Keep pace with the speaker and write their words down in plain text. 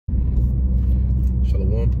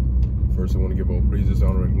First, I want to give all praises,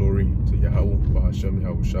 honor, and glory to Hellll, Bahashem,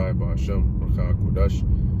 Yahushai, Bahashem, Rakha,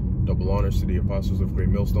 Kodash. Double honors to the apostles of Great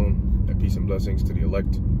Millstone, and peace and blessings to the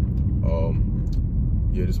elect.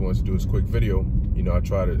 Yeah, just wanted to do this quick video. You know, I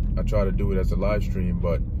try to do it as a live stream,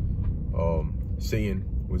 but Satan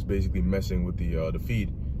was basically messing with the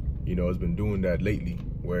feed. You know, it's been doing that lately,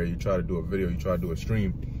 where you try to do a video, you try to do a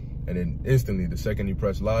stream, and then instantly, the second you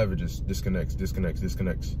press live, it just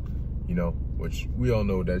disconnects. You know, which we all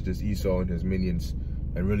know that's just Esau and his minions,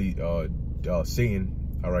 and really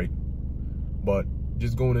Satan. All right, but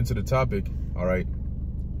just going into the topic. All right,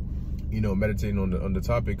 you know, meditating on the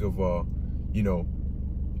topic of you know,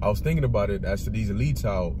 I was thinking about it as to these elites,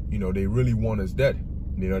 how, you know, they really want us dead.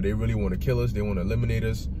 You know, they really want to kill us. They want to eliminate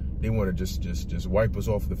us. They want to just wipe us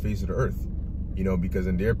off the face of the earth. You know, because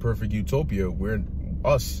in their perfect utopia, we're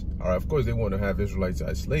us. All right, of course, they want to have Israelites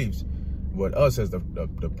as slaves, but us as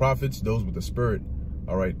the prophets, those with the spirit,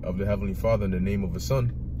 all right, of the Heavenly Father in the name of the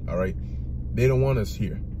Son, all right, they don't want us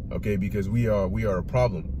here, okay, because we are a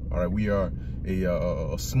problem, all right, we are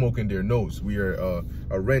a smoke in their nose, we are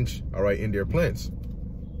a wrench, all right, in their plans.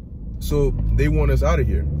 So they want us out of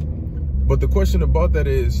here. But the question about that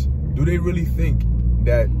is, do they really think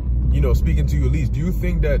that, you know, speaking to you at least, do you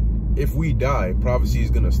think that if we die, prophecy is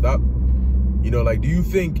gonna stop? You know, like, do you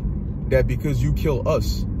think that because you kill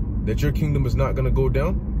us, that your kingdom is not gonna go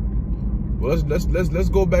down? Well, let's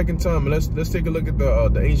go back in time and let's take a look at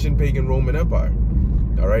the ancient pagan Roman Empire.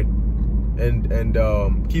 All right,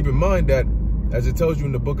 and keep in mind that, as it tells you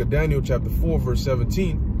in the book of Daniel, chapter 4, verse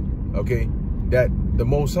 17, okay, that the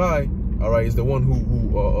Most High, all right, is the one who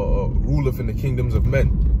ruleth in the kingdoms of men,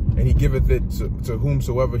 and he giveth it to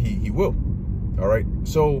whomsoever he will. All right,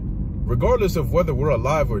 so regardless of whether we're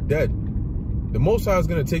alive or dead, the Most High is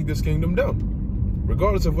going to take this kingdom down.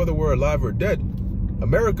 Regardless of whether we're alive or dead,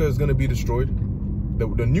 America is going to be destroyed.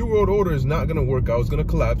 The New World Order is not going to work out. It's going to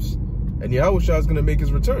collapse. And Yahushua is going to make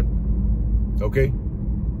his return. Okay?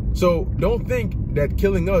 So don't think that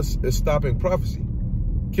killing us is stopping prophecy.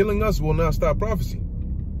 Killing us will not stop prophecy.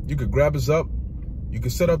 You could grab us up. You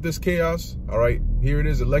could set up this chaos. All right? Here it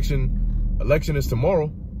is. Election is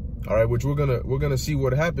tomorrow. All right, which we're gonna see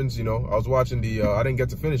what happens. You know, I was watching I didn't get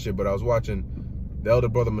to finish it, but I was watching the elder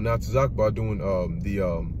brother Manat Zakbar doing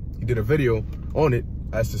he did a video on it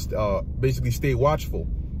as to basically stay watchful,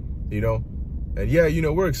 you know. And yeah, you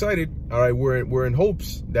know, we're excited. All right, we're in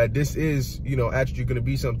hopes that this is, you know, actually gonna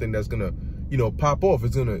be something that's gonna, you know, pop off.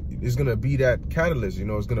 It's gonna be that catalyst. You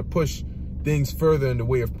know, it's gonna push things further in the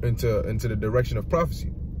way of into the direction of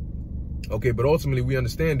prophecy. Okay, but ultimately we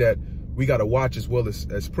understand that we got to watch as well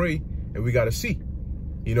as pray, and we got to see.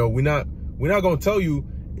 You know, we're not going to tell you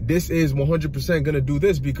this is 100% going to do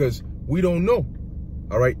this, because we don't know.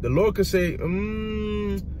 All right. The Lord could say,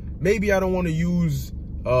 maybe I don't want to use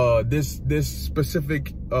this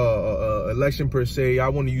specific election per se. I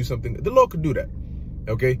want to use something. The Lord could do that.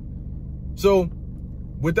 Okay. So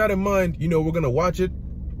with that in mind, you know, we're going to watch it.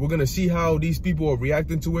 We're going to see how these people are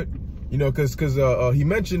reacting to it. You know, because he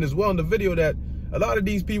mentioned as well in the video that a lot of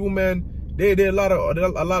these people, man, they're a lot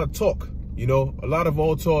of talk, you know, a lot of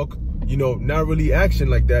all talk, you know, not really action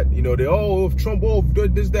like that. You know, they, oh, if Trump, oh,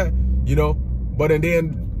 this, that, you know, but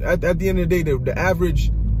then at the end of the day, the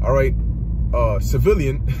average, all right,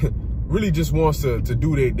 civilian really just wants to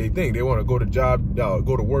do their thing. They want to go to job,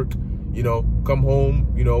 go to work, you know, come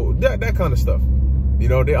home, you know, that kind of stuff. You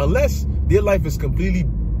know, unless their life is completely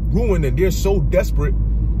ruined and they're so desperate,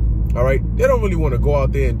 all right, they don't really want to go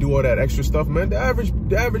out there and do all that extra stuff, man. The average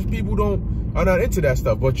people are not into that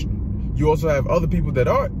stuff. But you also have other people that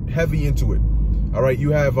are heavy into it. All right,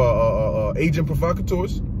 you have agent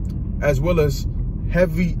provocateurs, as well as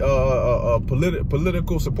heavy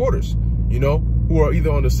political supporters, you know, who are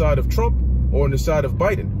either on the side of Trump or on the side of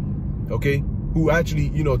Biden. Okay, who actually,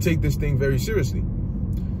 you know, take this thing very seriously.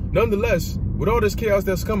 Nonetheless, with all this chaos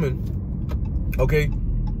that's coming, okay,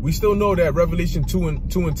 we still know that Revelation 2 and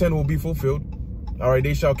 10 will be fulfilled. All right,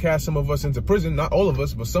 they shall cast some of us into prison, not all of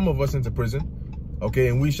us, but some of us into prison. Okay,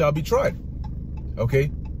 and we shall be tried. Okay,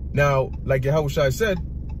 now, like Yahushua said,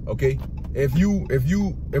 okay, if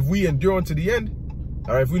we endure unto the end,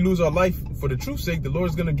 all right, if we lose our life for the truth's sake, the Lord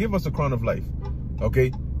is gonna give us a crown of life.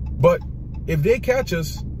 Okay, but if they catch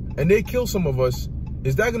us and they kill some of us,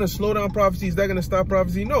 is that gonna slow down prophecy? Is that gonna stop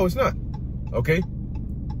prophecy? No, it's not. Okay,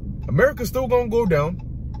 America's still gonna go down.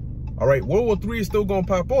 All right, World War III is still going to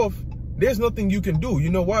pop off. There's nothing you can do. You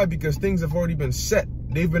know why? Because things have already been set.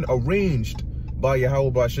 They've been arranged by Yahweh,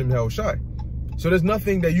 Ba'ashem, Yahushai. So there's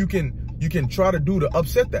nothing that you can try to do to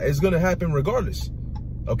upset that. It's going to happen regardless.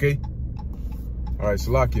 Okay? All right,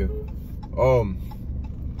 Salakia.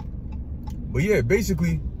 But yeah,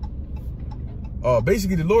 basically,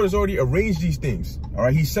 basically the Lord has already arranged these things. All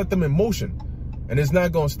right, he set them in motion, and it's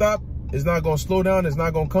not going to stop. It's not going to slow down. It's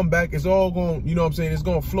not going to come back. It's all going, you know what I'm saying? It's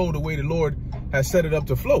going to flow the way the Lord has set it up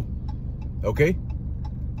to flow. Okay.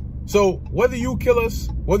 So whether you kill us,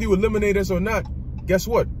 whether you eliminate us or not, guess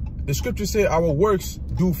what? The scripture said our works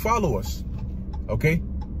do follow us. Okay.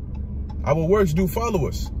 Our works do follow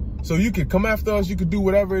us. So you could come after us. You could do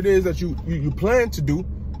whatever it is that you plan to do.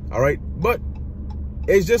 All right. But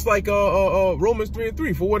it's just like Romans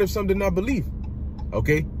 3:3. For what if some did not believe?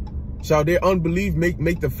 Okay. Shall their unbelief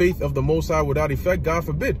make the faith of the Most High without effect? God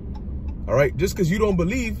forbid. All right. Just because you don't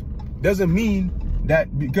believe doesn't mean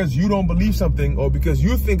that because you don't believe something or because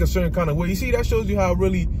you think a certain kind of way. You see, that shows you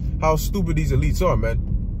how stupid these elites are,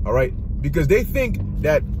 man. All right. Because they think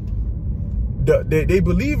that they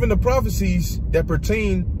believe in the prophecies that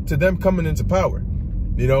pertain to them coming into power.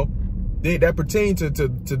 You know, that pertain to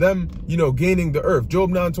them, you know, gaining the earth. Job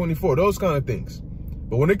 9:24, those kind of things.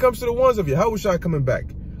 But when it comes to the ones of Yahushua coming back,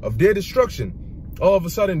 of their destruction, all of a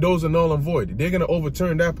sudden those are null and void. They're going to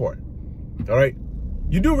overturn that part. All right.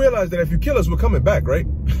 You do realize that if you kill us, we're coming back, right?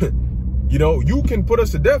 You know, you can put us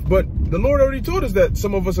to death, but the Lord already told us that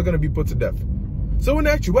some of us are going to be put to death. So in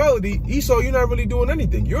actuality, Esau, you're not really doing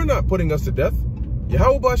anything. You're not putting us to death.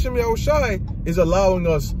 Yahweh B'Shem Yahushai is allowing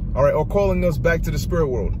us, all right, or calling us back to the spirit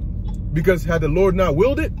world. Because had the Lord not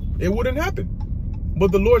willed it, it wouldn't happen.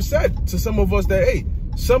 But the Lord said to some of us that, hey,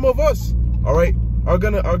 some of us, all right, are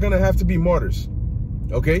gonna have to be martyrs.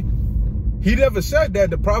 Okay? He never said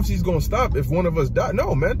that the prophecy is gonna stop if one of us die.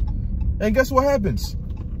 No, man. And guess what happens?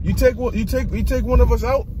 You take one of us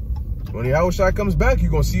out. When Yahushua comes back,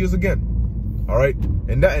 you're gonna see us again. All right.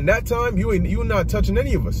 And that time, you're not touching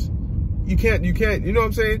any of us. You can't. You know what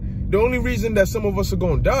I'm saying? The only reason that some of us are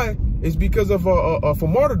gonna die is because of for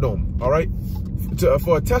martyrdom. All right.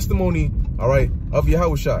 For a testimony. All right. Of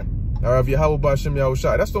Yahushua. Or of Yahweh B'Shem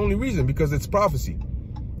Yahushua. That's the only reason, because it's prophecy.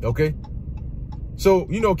 Okay? So,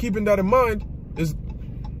 you know, keeping that in mind is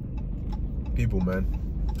people, man.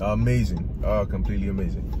 Amazing. Completely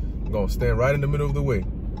amazing. I'm going to stand right in the middle of the way.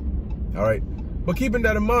 All right? But keeping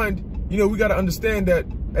that in mind, you know, we got to understand that,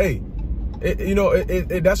 hey,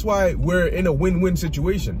 that's why we're in a win-win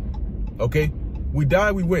situation. Okay? We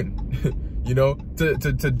die, we win. You know,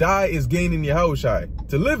 to die is gaining Yahushua.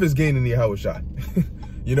 To live is gaining Yahushua.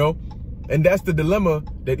 You know? And that's the dilemma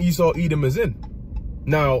that Esau Edom is in.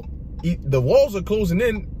 Now, the walls are closing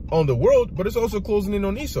in on the world, but it's also closing in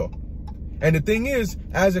on Esau. And the thing is,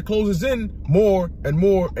 as it closes in more and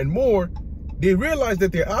more and more, they realize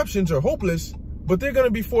that their options are hopeless, but they're going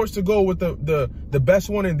to be forced to go with the best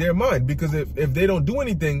one in their mind. Because if they don't do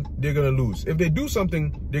anything, they're going to lose. If they do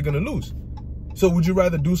something, they're going to lose. So would you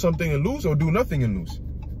rather do something and lose or do nothing and lose?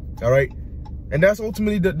 All right. And that's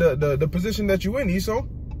ultimately the position that you're in, Esau.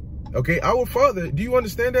 Okay, our Father, do you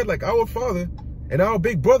understand that? Like, our Father and our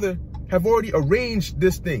big brother have already arranged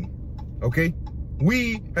this thing. Okay,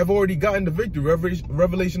 we have already gotten the victory.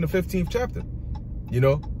 Revelation, the 15th chapter. You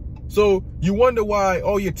know, so you wonder why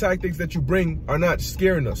all your tactics that you bring are not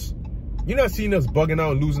scaring us. You're not seeing us bugging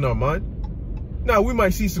out and losing our mind. Now, we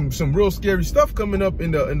might see some real scary stuff coming up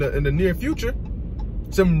in the near future.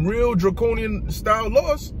 Some real draconian style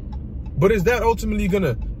laws. But is that ultimately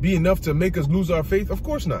gonna be enough to make us lose our faith? Of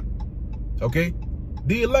course not. Okay,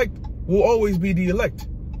 the elect will always be the elect,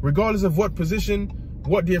 regardless of what position,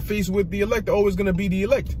 what they're faced with. The elect are always going to be the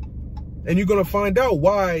elect, and you're going to find out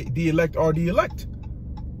why the elect are the elect.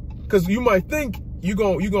 Because you might think you're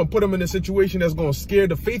gonna put them in a situation that's going to scare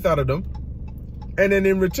the faith out of them, and then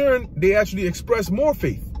in return they actually express more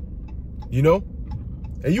faith. You know,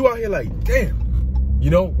 and you out here like, damn, you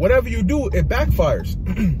know, whatever you do, it backfires.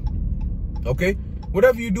 Okay,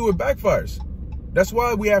 whatever you do, it backfires. That's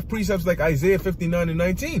why we have precepts like Isaiah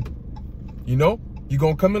 59:19. You know, you're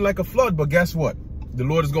going to come in like a flood, but guess what? The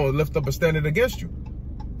Lord is going to lift up a standard against you.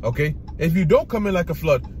 Okay? If you don't come in like a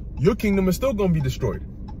flood, your kingdom is still going to be destroyed.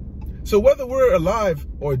 So whether we're alive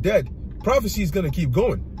or dead, prophecy is going to keep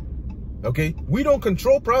going. Okay? We don't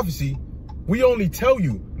control prophecy. We only tell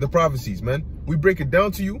you the prophecies, man. We break it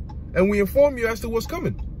down to you and we inform you as to what's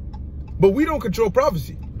coming. But we don't control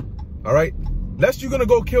prophecy. All right? Lest you're going to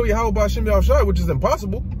go kill Yahweh B'Shem Yahushua, which is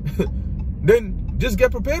impossible, then just get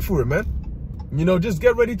prepared for it, man. You know, just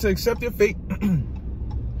get ready to accept your fate.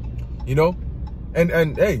 You know,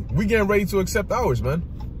 and hey, we getting ready to accept ours, man.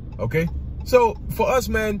 Okay? So for us,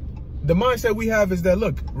 man, the mindset we have is that,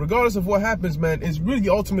 look, regardless of what happens, man, it's really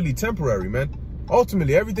ultimately temporary, man.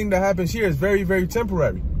 Ultimately, everything that happens here is very, very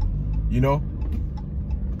temporary. You know,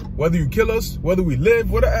 whether you kill us, whether we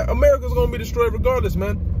live, America's going to be destroyed regardless,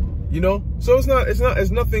 man. You know, so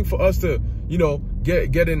it's nothing for us to, you know,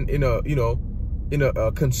 get in a, you know, in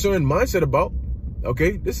a concerned mindset about.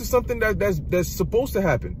 Okay, this is something that's supposed to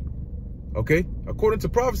happen. Okay, according to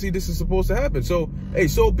prophecy, this is supposed to happen. So, hey,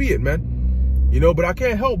 so be it, man. You know, but I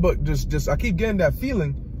can't help but just I keep getting that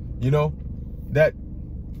feeling, you know, that,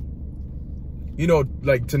 you know,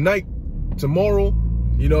 like tonight, tomorrow,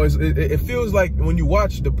 you know, it feels like when you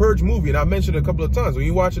watch the Purge movie, and I mentioned a couple of times, when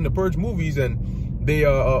you're watching the Purge movies and they,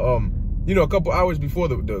 you know, a couple hours before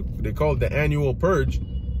they call it the annual Purge.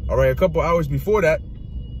 All right, a couple hours before that,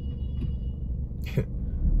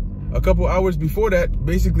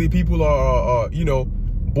 basically people are, you know,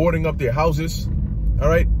 boarding up their houses. All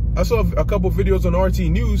right. I saw a couple videos on RT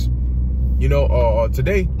News, you know,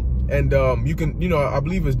 today. And you can, you know, I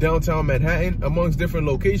believe it's downtown Manhattan, amongst different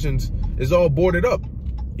locations, is all boarded up.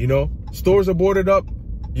 You know, stores are boarded up.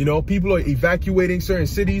 You know, people are evacuating certain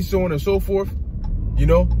cities, so on and so forth. You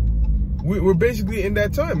know, we're basically in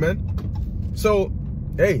that time, man. So,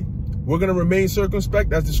 hey, we're going to remain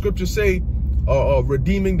circumspect, as the scriptures say,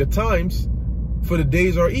 redeeming the times, for the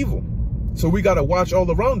days are evil. So we got to watch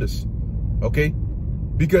all around us, okay?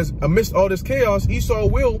 Because amidst all this chaos, Esau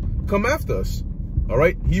will come after us, all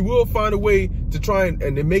right? He will find a way to try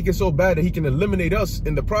and make it so bad that he can eliminate us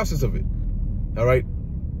in the process of it, all right?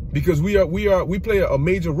 Because we play a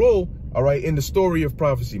major role, all right, in the story of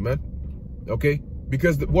prophecy, man, okay?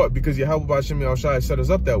 Because what? Because Yahweh B'Shem Yahushua set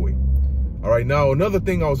us up that way. All right, now another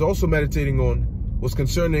thing I was also meditating on was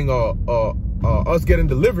concerning us getting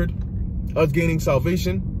delivered, us gaining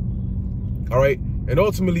salvation, all right, and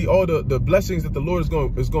ultimately all the blessings that the Lord is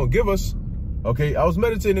going to give us. Okay, I was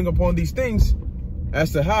meditating upon these things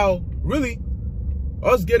as to how really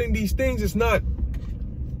us getting these things is not,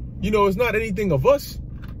 you know, it's not anything of us.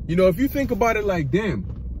 You know, if you think about it like, damn,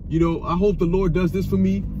 you know, I hope the Lord does this for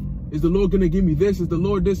me. Is the Lord going to give me this? Is the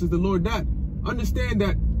Lord this? Is the Lord that? Understand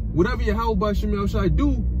that whatever Yahweh B'Shem Yahushua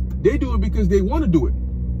do, they do it because they want to do it.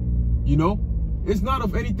 You know, it's not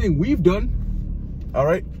of anything we've done. All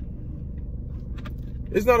right.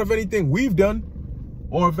 It's not of anything we've done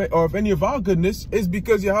or of any of our goodness. It's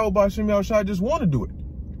because Yahweh B'Shem Yahushua just want to do it.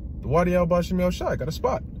 Why do Yahweh B'Shem Yahushua got a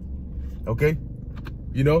spot? Okay.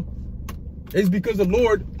 You know, it's because the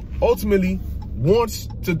Lord ultimately wants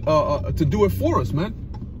to do it for us, man.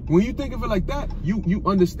 When you think of it like that, you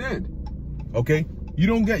understand. Okay. You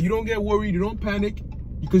don't get worried. You don't panic,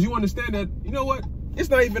 because you understand that, you know what? It's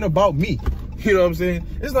not even about me. You know what I'm saying?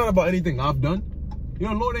 It's not about anything I've done. You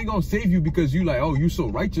know, Lord ain't going to save you because you like, oh, you so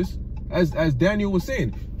righteous. As Daniel was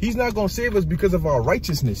saying, he's not going to save us because of our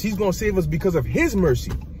righteousness. He's going to save us because of his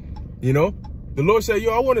mercy. You know, the Lord said,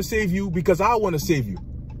 yo, I want to save you because I want to save you.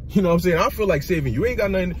 You know what I'm saying? I feel like saving you. Ain't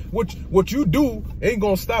got nothing. What you do ain't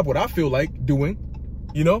going to stop what I feel like doing,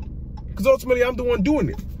 you know, because ultimately I'm the one doing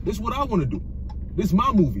it. This is what I want to do. This is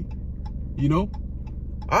my movie. You know,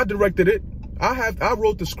 I directed it. I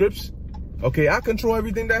wrote the scripts. Okay, I control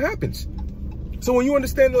everything that happens. So when you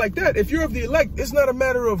understand it like that, if you're of the elect, it's not a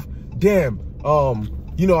matter of, damn,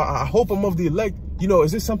 you know, I hope I'm of the elect. You know,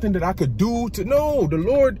 is this something that I could do to? No, the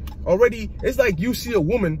Lord already, it's like you see a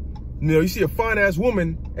woman, you know, you see a fine ass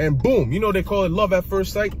woman and boom, you know, they call it love at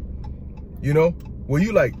first sight, you know, where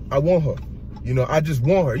you like, I want her, you know, I just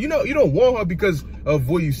want her. You know, you don't want her because of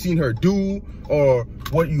what you've seen her do or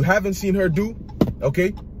what you haven't seen her do.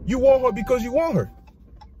 Okay. You want her because you want her.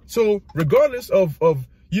 So regardless of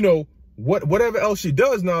you know, whatever else she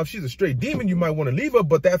does, now if she's a straight demon, you might want to leave her,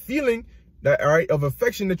 but that feeling that, all right, of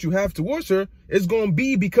affection that you have towards her is going to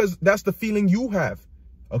be because that's the feeling you have.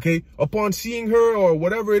 Okay, upon seeing her or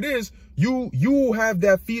whatever it is, you have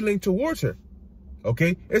that feeling towards her.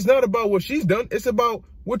 Okay, it's not about what she's done, it's about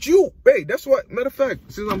what you, hey, that's what, matter of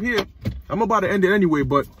fact, since I'm here, I'm about to end it anyway,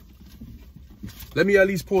 but let me at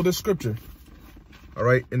least pull this scripture. All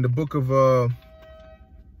right, in the book of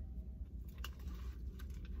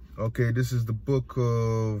okay, this is the book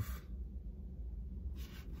of,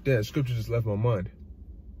 damn, scripture just left my mind.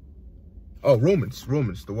 Oh, Romans,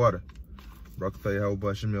 the water. Let's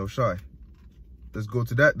go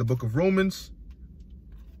to that, the book of Romans.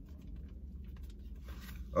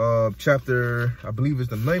 Chapter, I believe it's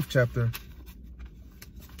the 9th chapter.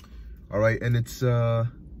 All right, and it's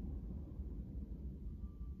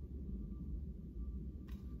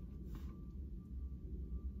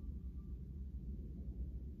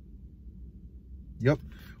yep,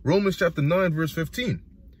 Romans chapter 9, verse 15.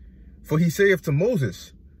 For he saith to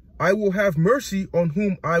Moses, I will have mercy on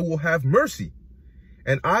whom I will have mercy,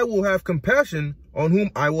 and I will have compassion on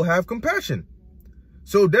whom I will have compassion.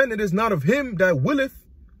 So then it is not of him that willeth,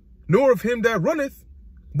 nor of him that runneth,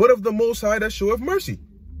 but of the Most High that showeth mercy.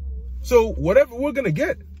 So whatever we're going to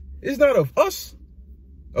get is not of us,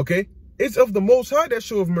 okay? It's of the Most High that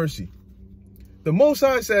showeth mercy. The Most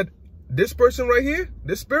High said, this person right here,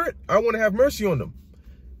 this spirit, I want to have mercy on them.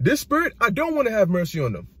 This spirit, I don't want to have mercy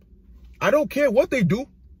on them. I don't care what they do.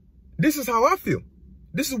 This is how I feel.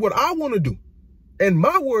 This is what I want to do. And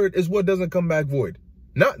my word is what doesn't come back void.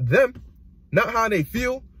 Not them, not how they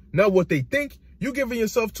feel, not what they think. You're giving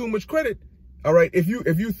yourself too much credit. All right. If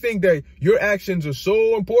you think that your actions are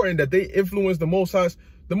so important that they influence the Most High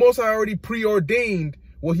already preordained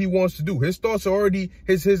what he wants to do. His thoughts are already,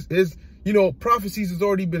 his prophecies has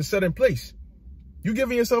already been set in place. You're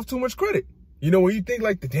giving yourself too much credit. When you think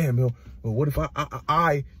like, damn, well, what if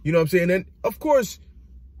I, you know what I'm saying? And of course,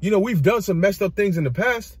 we've done some messed up things in the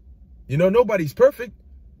past. Nobody's perfect,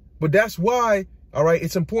 but that's why, all right,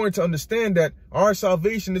 it's important to understand that our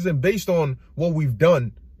salvation isn't based on what we've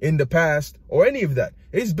done in the past or any of that.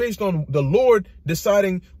 It's based on the Lord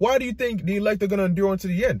deciding, why do you think the elect are going to endure unto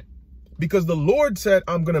the end? Because the Lord said,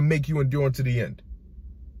 I'm going to make you endure unto the end.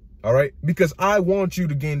 All right. Because I want you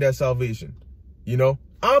to gain that salvation.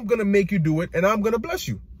 I'm going to make you do it and I'm going to bless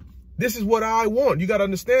you. This is what I want. You got to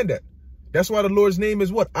understand that. That's why the Lord's name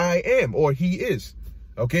is what? I am, or he is.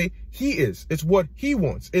 Okay. He is. It's what he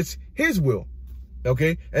wants. It's his will.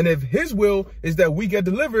 Okay. And if his will is that we get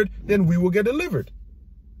delivered, then we will get delivered.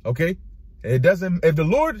 Okay. It doesn't, if the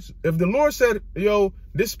Lord said, yo,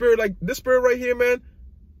 this spirit right here, man,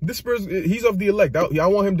 this spirit, he's of the elect. I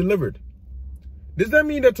want him delivered. Does that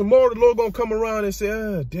mean that tomorrow the Lord gonna come around and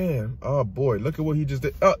say, damn, oh boy, look at what he just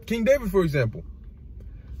did? King David, for example.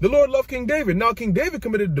 The Lord loved King David. Now King David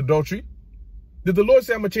committed adultery. Did the Lord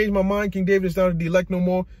say, I'm gonna change my mind? King David is not the elect no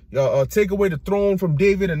more. Take away the throne from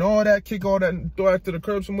David and all that, kick all that and throw it to the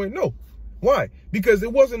curb somewhere? No. Why? Because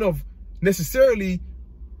it wasn't of necessarily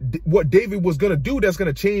what David was gonna do that's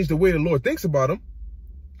gonna change the way the Lord thinks about him.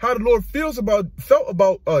 How the Lord felt about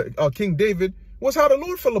King David was how the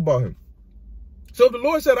Lord felt about him. So if the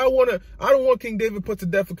Lord said, I don't want King David put to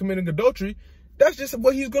death for committing adultery, that's just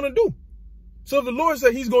what he's going to do. So if the Lord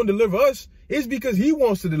said he's going to deliver us, it's because he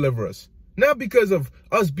wants to deliver us. Not because of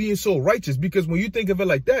us being so righteous. Because when you think of it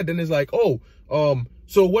like that, then it's like, so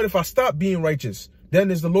what if I stop being righteous?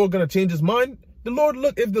 Then is the Lord going to change his mind? The Lord,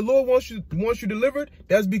 look, if the Lord wants you delivered,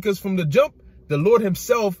 that's because from the jump, the Lord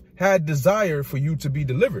himself had desire for you to be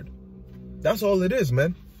delivered. That's all it is,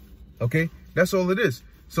 man. Okay, that's all it is.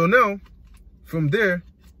 So now, from there,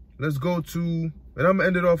 let's go to, and I'm gonna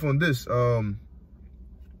end it off on this.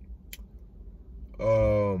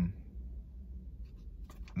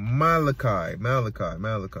 Malachi.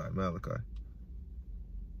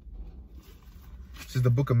 This is the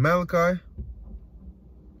book of Malachi,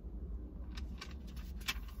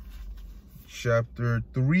 chapter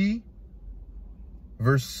 3,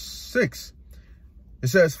 verse 6. It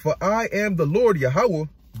says, for I am the Lord Yahweh,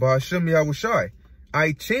 Ba'ashem Yahushai.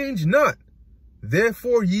 I change not.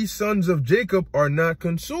 Therefore, ye sons of Jacob are not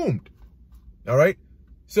consumed. All right.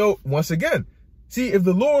 So once again, see, if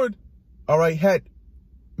the Lord, all right, had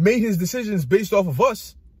made his decisions based off of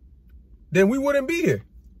us, then we wouldn't be here.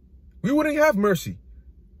 We wouldn't have mercy.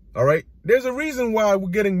 All right. There's a reason why we're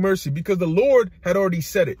getting mercy, because the Lord had already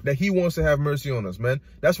said it, that he wants to have mercy on us, man.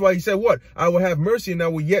 That's why he said what? I will have mercy and I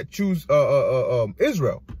will yet choose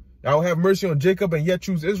Israel. I will have mercy on Jacob and yet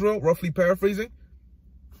choose Israel, roughly paraphrasing.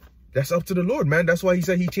 That's up to the Lord, man. That's why he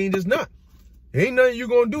said he changes not. There ain't nothing you're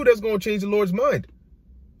going to do that's going to change the Lord's mind.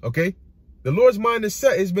 Okay? The Lord's mind is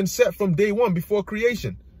set. It's been set from day one, before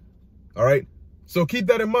creation. All right? So keep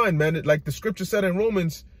that in mind, man. Like the scripture said in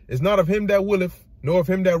Romans, it's not of him that willeth, nor of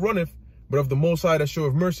him that runneth, but of the Most High that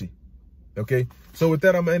showeth mercy. Okay? So with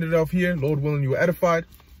that, I'm going to end it off here. Lord willing, you were edified.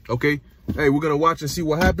 Okay? Hey, we're going to watch and see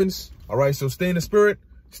what happens. All right? So stay in the spirit.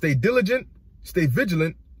 Stay diligent. Stay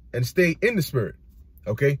vigilant. And stay in the spirit.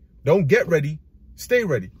 Okay? Don't get ready. Stay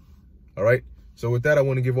ready. All right? So with that, I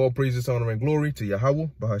want to give all praises, honor, and glory to Yahweh,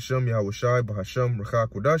 Bahashem, Yahushai, Bahashem,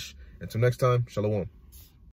 Rachak, Kodash. Until next time, Shalom.